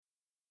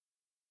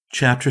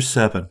Chapter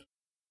 7.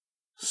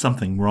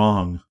 Something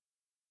Wrong.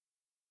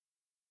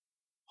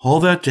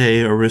 All that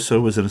day, Orissa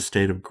was in a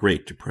state of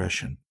great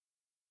depression.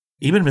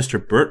 Even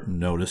Mr. Burton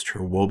noticed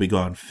her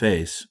woebegone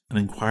face and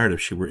inquired if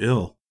she were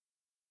ill.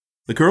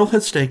 The girl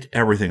had staked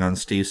everything on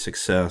Steve's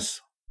success,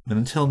 and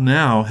until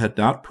now had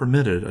not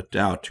permitted a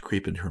doubt to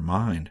creep into her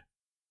mind.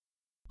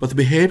 But the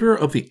behavior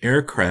of the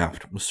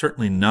aircraft was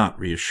certainly not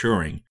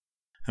reassuring,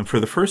 and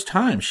for the first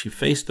time she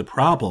faced the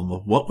problem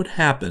of what would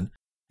happen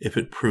if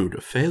it proved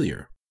a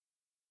failure.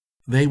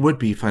 They would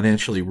be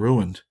financially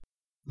ruined.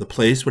 The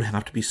place would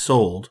have to be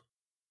sold,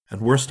 and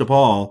worst of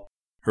all,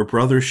 her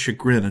brother's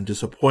chagrin and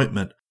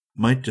disappointment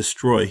might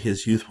destroy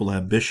his youthful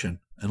ambition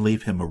and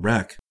leave him a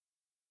wreck.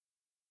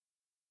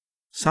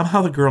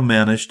 Somehow the girl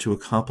managed to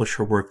accomplish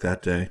her work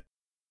that day,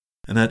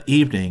 and that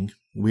evening,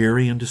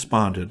 weary and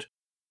despondent,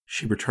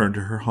 she returned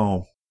to her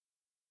home.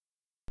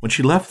 When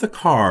she left the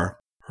car,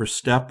 her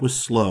step was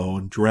slow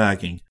and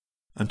dragging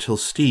until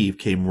Steve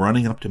came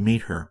running up to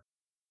meet her.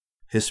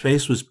 His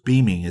face was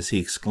beaming as he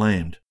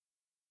exclaimed,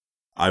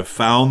 "I've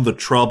found the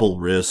trouble,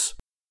 Riss.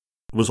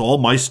 It was all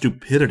my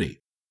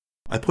stupidity.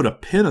 I put a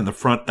pin in the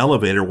front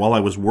elevator while I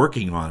was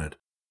working on it,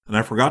 and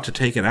I forgot to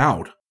take it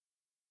out.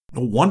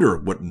 No wonder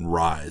it wouldn't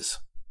rise.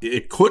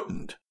 It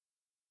couldn't."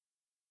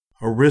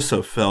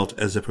 Orissa felt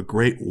as if a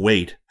great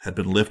weight had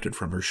been lifted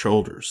from her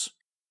shoulders.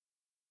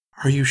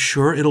 "Are you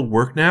sure it'll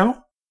work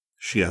now?"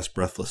 she asked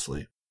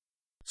breathlessly.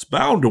 "It's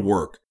bound to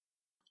work.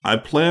 I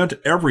planned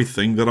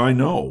everything that I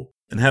know,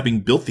 and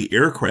having built the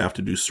aircraft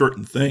to do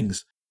certain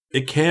things,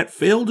 it can't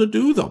fail to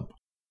do them.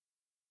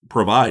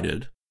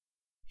 Provided,"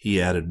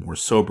 he added more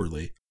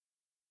soberly,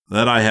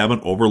 "that I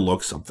haven't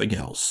overlooked something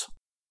else."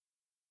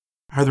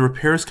 "Are the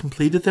repairs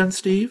completed then,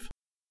 Steve?"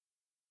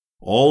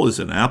 "All is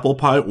in apple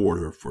pie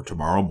order for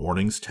tomorrow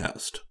morning's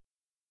test."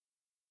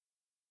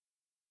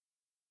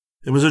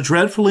 It was a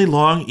dreadfully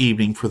long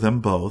evening for them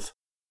both,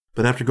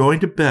 but after going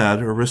to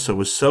bed, Orissa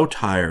was so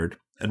tired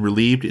and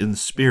relieved in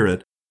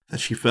spirit that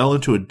she fell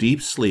into a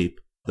deep sleep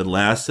that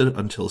lasted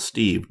until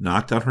Steve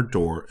knocked on her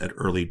door at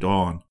early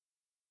dawn.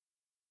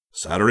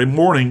 "Saturday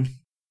morning,"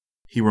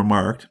 he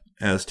remarked,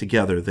 as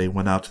together they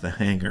went out to the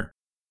hangar.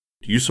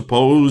 "Do you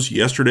suppose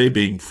yesterday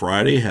being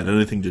Friday had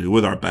anything to do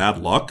with our bad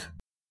luck?"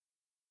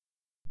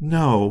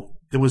 "No,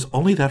 it was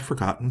only that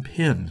forgotten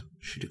pin,"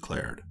 she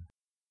declared.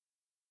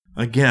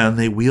 Again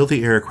they wheeled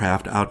the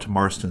aircraft out to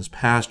Marston's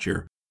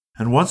pasture,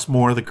 and once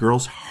more the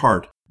girl's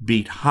heart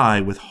beat high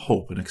with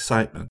hope and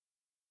excitement.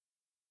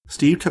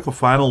 Steve took a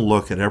final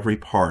look at every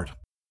part,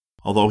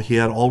 although he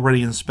had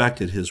already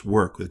inspected his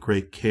work with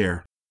great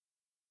care.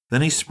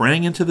 Then he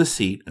sprang into the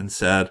seat and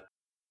said,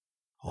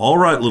 "All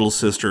right, little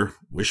sister,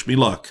 wish me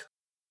luck."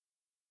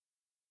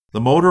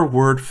 The motor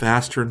whirred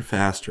faster and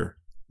faster.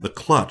 The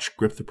clutch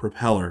gripped the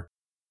propeller,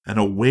 and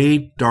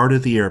away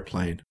darted the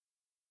airplane.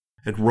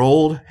 It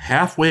rolled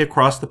halfway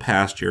across the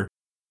pasture,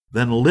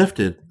 then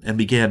lifted and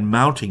began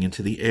mounting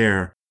into the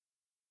air.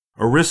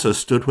 Orissa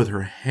stood with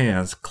her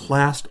hands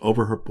clasped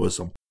over her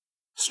bosom,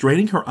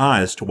 straining her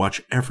eyes to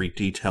watch every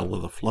detail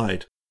of the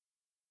flight.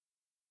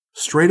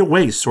 Straight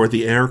away soared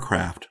the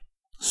aircraft,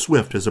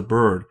 swift as a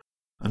bird,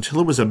 until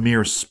it was a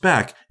mere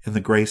speck in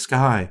the gray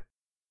sky.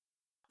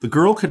 The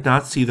girl could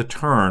not see the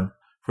turn,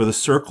 for the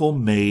circle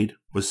made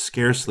was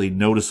scarcely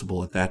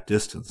noticeable at that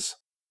distance.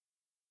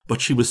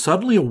 But she was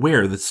suddenly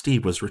aware that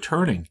Steve was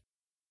returning.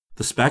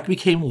 The speck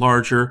became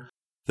larger,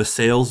 the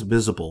sails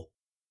visible.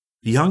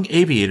 The young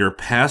aviator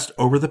passed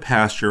over the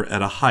pasture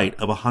at a height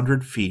of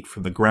 100 feet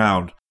from the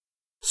ground,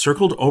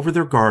 circled over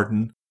their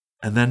garden,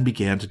 and then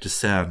began to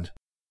descend.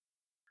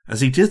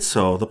 As he did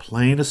so, the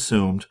plane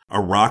assumed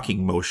a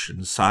rocking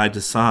motion side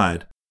to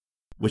side,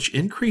 which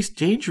increased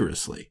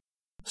dangerously,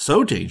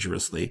 so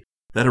dangerously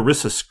that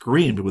Orissa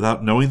screamed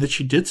without knowing that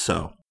she did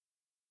so.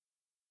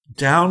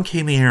 Down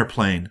came the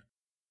airplane,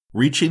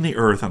 reaching the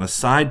earth on a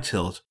side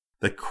tilt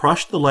that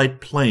crushed the light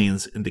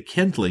planes into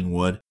kindling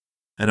wood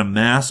and a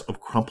mass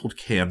of crumpled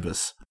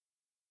canvas.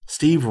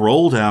 Steve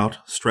rolled out,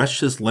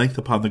 stretched his length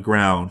upon the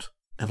ground,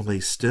 and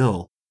lay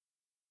still.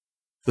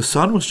 The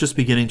sun was just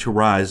beginning to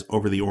rise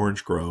over the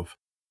orange grove.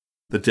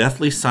 The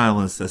deathly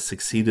silence that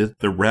succeeded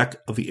the wreck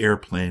of the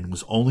airplane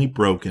was only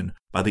broken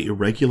by the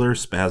irregular,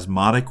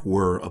 spasmodic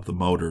whir of the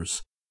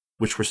motors,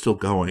 which were still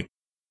going.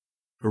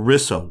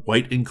 Orissa,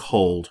 white and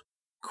cold,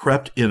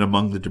 crept in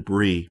among the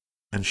debris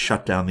and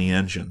shut down the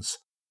engines.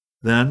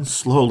 Then,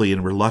 slowly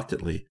and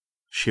reluctantly,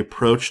 she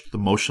approached the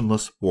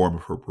motionless form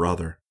of her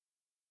brother.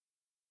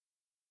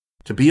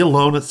 To be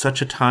alone at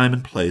such a time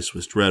and place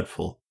was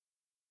dreadful.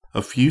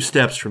 A few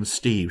steps from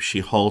Steve she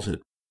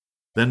halted,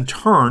 then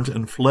turned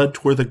and fled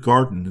toward the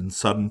garden in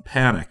sudden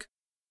panic.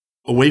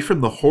 Away from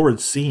the horrid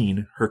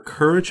scene, her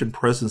courage and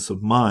presence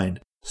of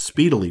mind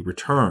speedily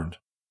returned.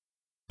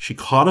 She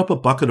caught up a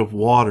bucket of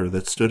water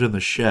that stood in the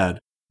shed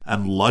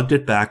and lugged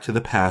it back to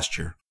the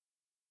pasture.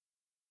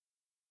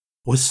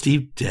 Was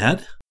Steve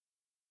dead?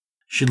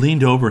 She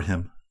leaned over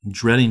him,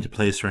 dreading to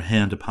place her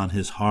hand upon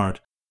his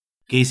heart,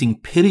 gazing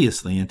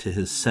piteously into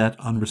his set,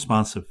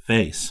 unresponsive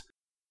face.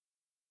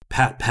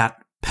 Pat,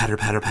 pat, patter,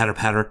 patter, patter,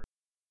 patter.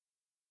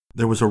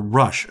 There was a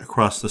rush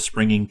across the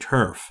springing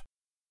turf.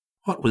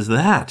 What was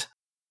that?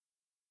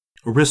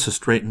 Orissa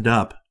straightened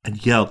up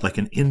and yelled like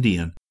an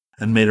Indian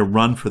and made a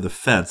run for the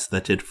fence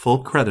that did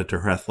full credit to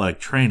her athletic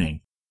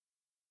training.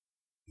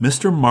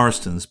 Mr.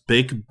 Marston's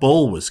big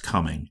bull was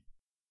coming,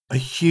 a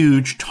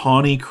huge,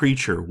 tawny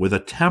creature with a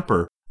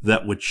temper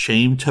that would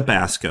shame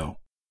Tabasco.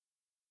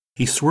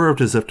 He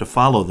swerved as if to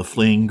follow the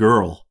fleeing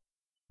girl,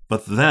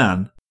 but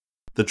then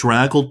the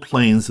draggled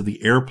planes of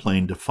the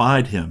airplane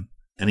defied him,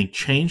 and he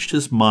changed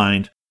his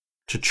mind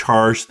to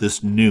charge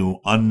this new,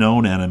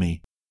 unknown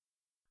enemy,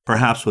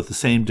 perhaps with the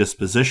same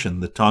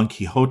disposition that Don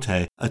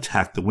Quixote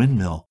attacked the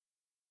windmill.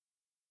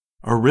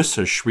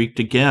 Orissa shrieked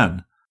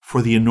again,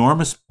 for the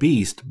enormous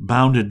beast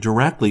bounded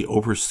directly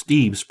over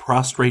Steve's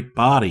prostrate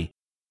body,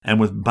 and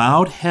with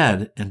bowed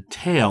head and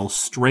tail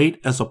straight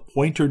as a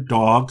pointer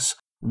dog's,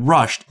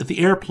 rushed at the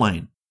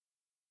airplane.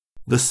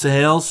 The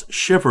sails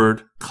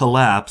shivered,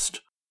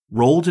 collapsed,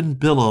 rolled in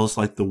billows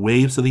like the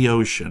waves of the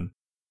ocean,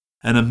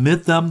 and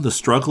amid them the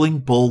struggling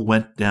bull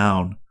went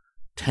down,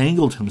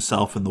 tangled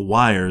himself in the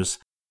wires,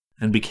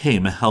 and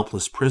became a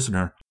helpless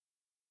prisoner.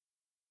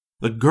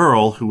 The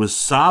girl, who was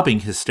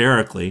sobbing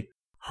hysterically,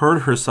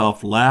 heard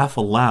herself laugh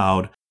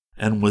aloud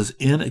and was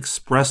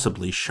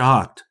inexpressibly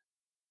shocked.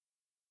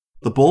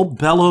 The bull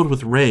bellowed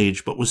with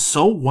rage, but was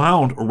so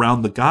wound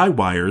around the guy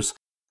wires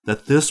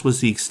that this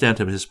was the extent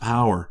of his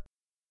power.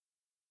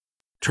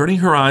 Turning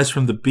her eyes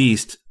from the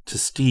beast to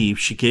Steve,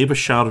 she gave a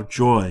shout of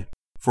joy,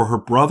 for her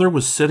brother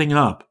was sitting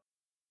up,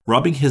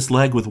 rubbing his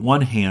leg with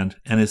one hand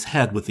and his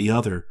head with the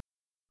other,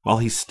 while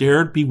he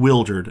stared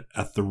bewildered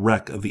at the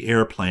wreck of the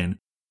airplane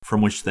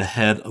from which the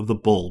head of the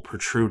bull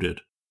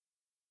protruded.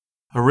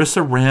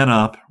 Orissa ran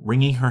up,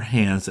 wringing her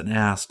hands, and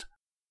asked,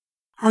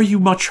 "Are you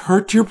much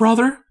hurt, dear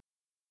brother?"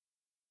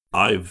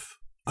 I've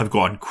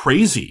gone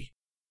crazy,"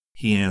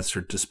 he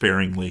answered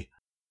despairingly.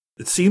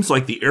 "It seems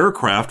like the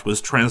aircraft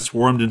was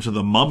transformed into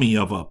the mummy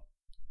of a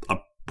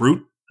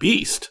brute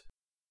beast.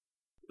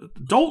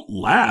 Don't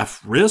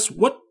laugh, Riss.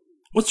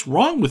 What's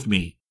wrong with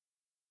me?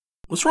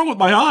 What's wrong with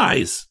my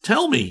eyes?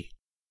 Tell me."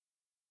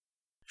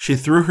 She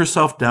threw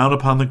herself down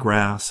upon the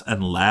grass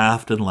and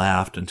laughed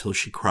until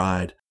she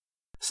cried,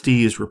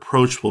 Steve's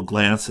reproachful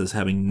glances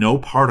having no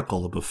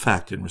particle of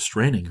effect in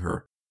restraining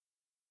her.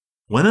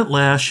 When at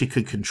last she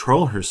could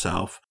control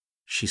herself,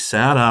 she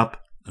sat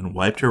up and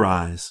wiped her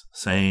eyes,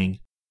 saying,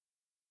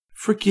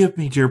 "Forgive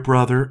me, dear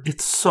brother,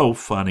 it's so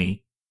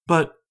funny,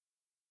 but—"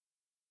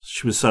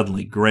 She was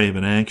suddenly grave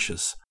and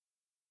anxious.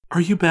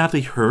 "Are you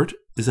badly hurt?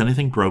 Is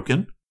anything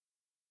broken?"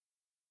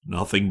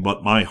 "Nothing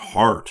but my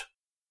heart,"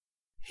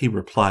 he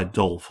replied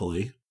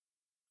dolefully.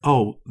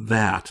 "Oh,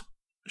 that,"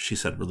 she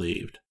said,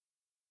 relieved.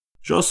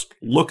 "Just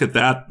look at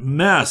that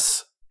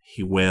mess,"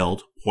 he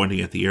wailed,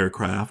 pointing at the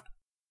aircraft.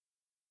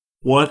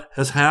 "What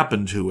has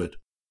happened to it?"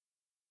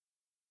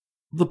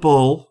 "The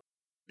bull,"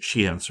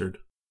 she answered.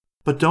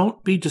 "But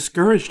don't be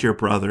discouraged, dear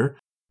brother.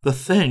 The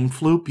thing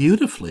flew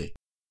beautifully."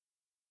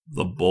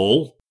 "The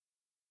bull?"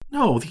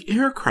 "No, the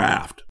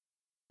aircraft.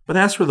 But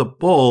as for the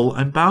bull,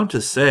 I'm bound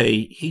to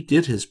say he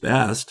did his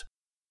best.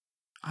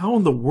 How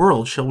in the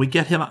world shall we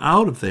get him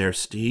out of there,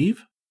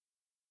 Steve?"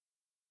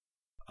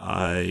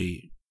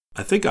 I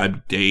think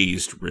I'm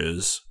dazed,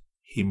 Riz,"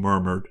 he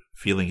murmured,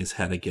 feeling his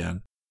head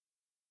again.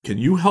 "Can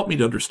you help me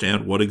to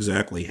understand what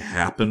exactly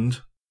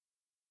happened?"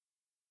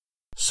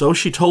 So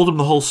she told him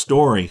the whole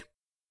story.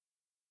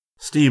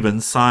 Stephen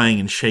sighing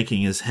and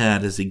shaking his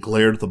head as he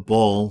glared at the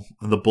bull,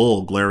 and the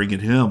bull glaring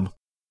at him.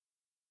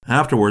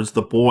 Afterwards,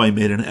 the boy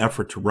made an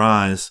effort to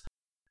rise,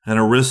 and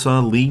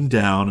Orissa leaned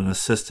down and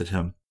assisted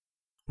him.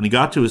 When he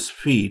got to his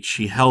feet,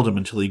 she held him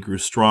until he grew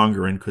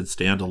stronger and could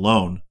stand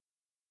alone.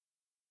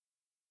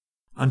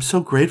 "I'm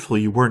so grateful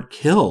you weren't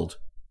killed,"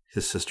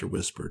 his sister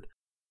whispered.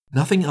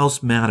 "Nothing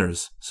else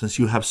matters, since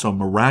you have so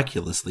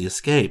miraculously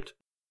escaped."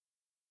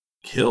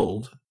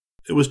 "Killed?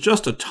 It was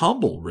just a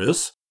tumble,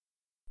 Riss.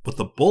 But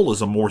the bull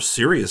is a more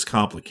serious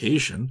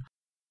complication.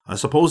 I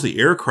suppose the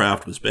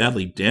aircraft was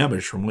badly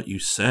damaged from what you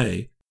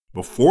say,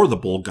 before the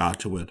bull got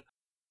to it,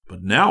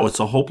 but now it's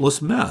a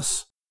hopeless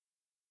mess."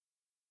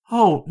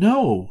 "Oh,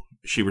 no,"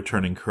 she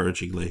returned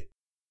encouragingly.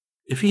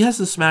 "If he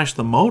hasn't smashed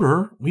the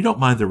motor, we don't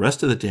mind the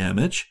rest of the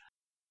damage.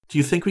 Do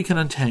you think we can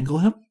untangle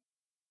him?"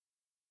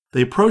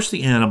 They approached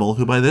the animal,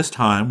 who by this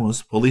time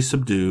was fully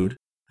subdued,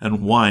 and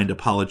whined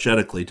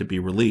apologetically to be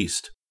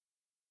released.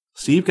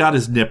 Steve got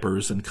his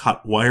nippers and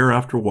cut wire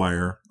after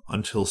wire,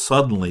 until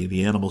suddenly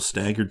the animal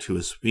staggered to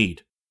his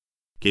feet,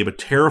 gave a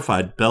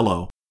terrified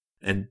bellow,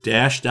 and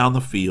dashed down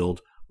the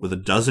field with a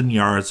dozen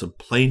yards of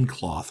plain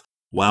cloth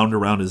wound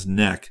around his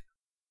neck.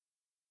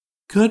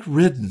 "Good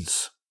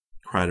riddance,"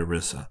 cried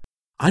Orissa.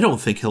 "I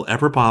don't think he'll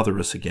ever bother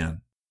us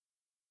again."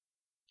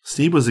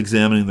 Steve was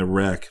examining the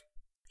wreck.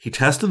 He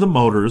tested the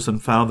motors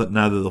and found that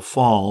neither the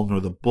fall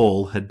nor the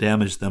bull had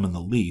damaged them in the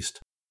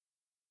least.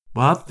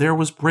 But there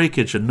was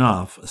breakage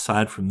enough,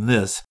 aside from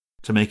this,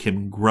 to make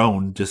him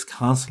groan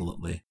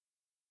disconsolately.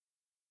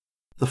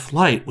 "The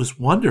flight was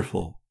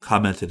wonderful,"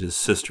 commented his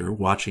sister,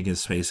 watching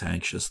his face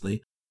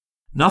anxiously.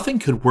 Nothing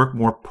could work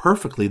more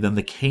perfectly than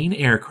the Kane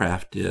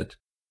aircraft did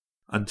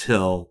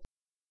until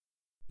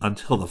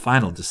the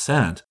final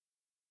descent.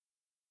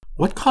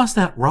 What caused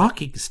that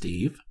rocking,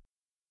 Steve?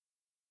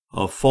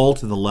 A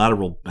fault in the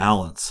lateral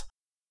balance.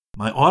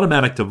 My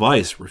automatic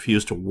device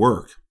refused to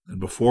work, and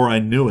before I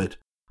knew it,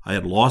 I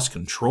had lost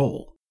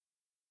control.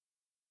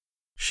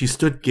 She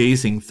stood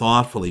gazing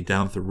thoughtfully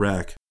down at the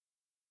wreck.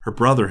 Her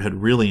brother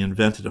had really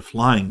invented a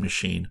flying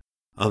machine.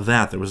 Of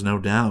that there was no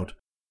doubt.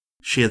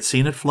 She had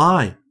seen it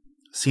fly,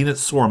 seen it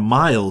soar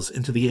miles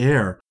into the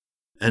air,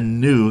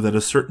 and knew that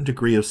a certain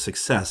degree of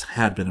success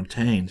had been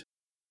obtained.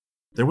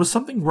 There was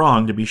something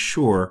wrong, to be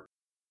sure.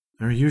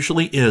 There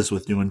usually is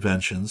with new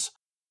inventions,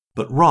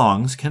 but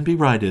wrongs can be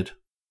righted.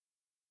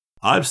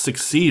 I've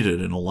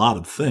succeeded in a lot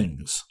of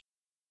things,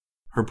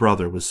 her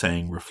brother was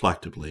saying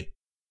reflectively.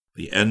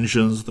 The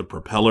engines, the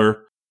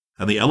propeller,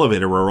 and the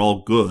elevator are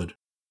all good,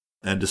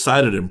 and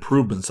decided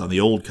improvements on the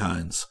old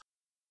kinds.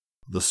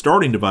 The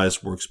starting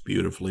device works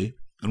beautifully,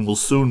 and will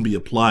soon be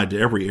applied to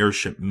every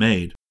airship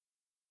made.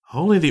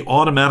 Only the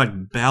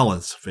automatic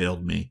balance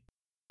failed me,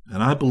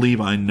 and I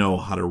believe I know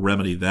how to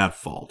remedy that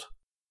fault.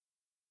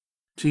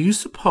 Do you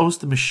suppose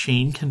the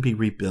machine can be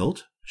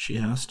rebuilt? She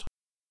asked.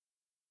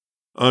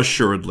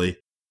 Assuredly,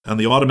 and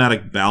the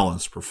automatic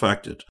balance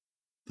perfected.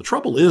 The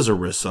trouble is,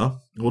 Orissa,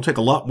 it will take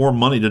a lot more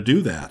money to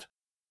do that.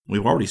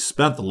 We've already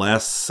spent the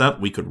last cent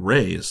we could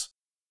raise.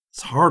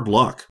 It's hard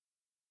luck.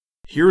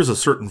 Here is a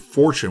certain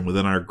fortune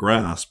within our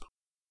grasp.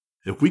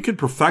 If we could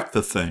perfect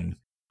the thing,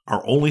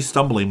 our only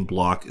stumbling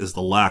block is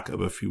the lack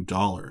of a few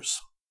dollars.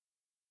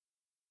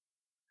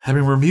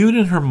 Having reviewed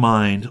in her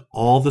mind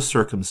all the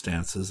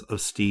circumstances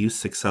of Steve's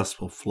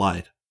successful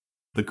flight,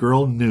 the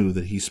girl knew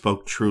that he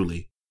spoke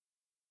truly.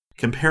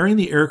 Comparing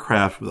the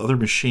aircraft with other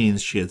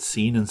machines she had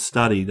seen and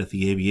studied at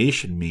the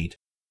aviation meet,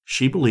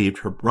 she believed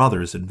her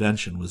brother's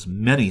invention was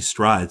many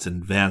strides in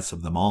advance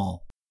of them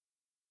all.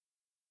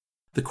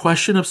 The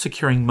question of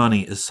securing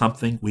money is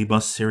something we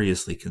must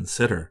seriously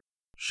consider,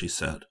 she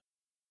said.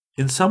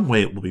 In some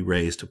way it will be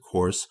raised, of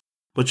course,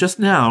 but just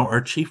now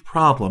our chief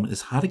problem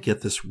is how to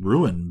get this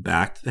ruin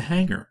back to the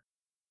hangar.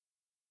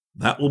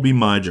 That will be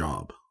my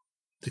job,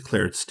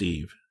 declared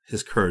Steve,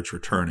 his courage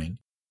returning.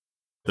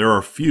 There are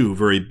a few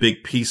very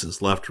big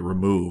pieces left to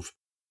remove,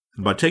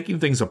 and by taking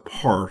things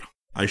apart,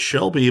 I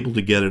shall be able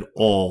to get it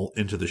all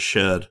into the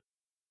shed.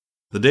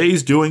 The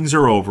day's doings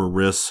are over,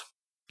 Riss.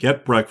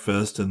 Get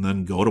breakfast and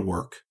then go to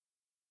work.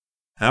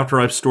 After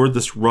I've stored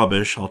this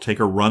rubbish, I'll take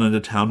a run into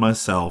town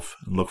myself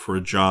and look for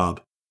a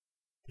job.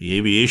 The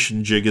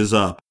aviation jig is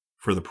up,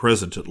 for the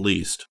present at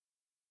least.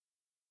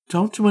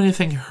 Don't do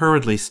anything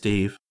hurriedly,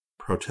 Steve,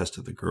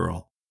 protested the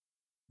girl.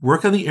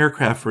 Work on the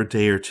aircraft for a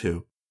day or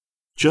two,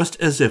 just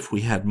as if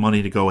we had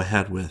money to go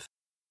ahead with.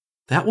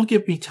 That will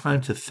give me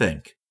time to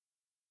think.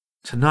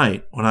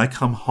 Tonight, when I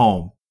come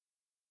home,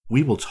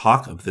 we will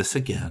talk of this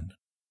again.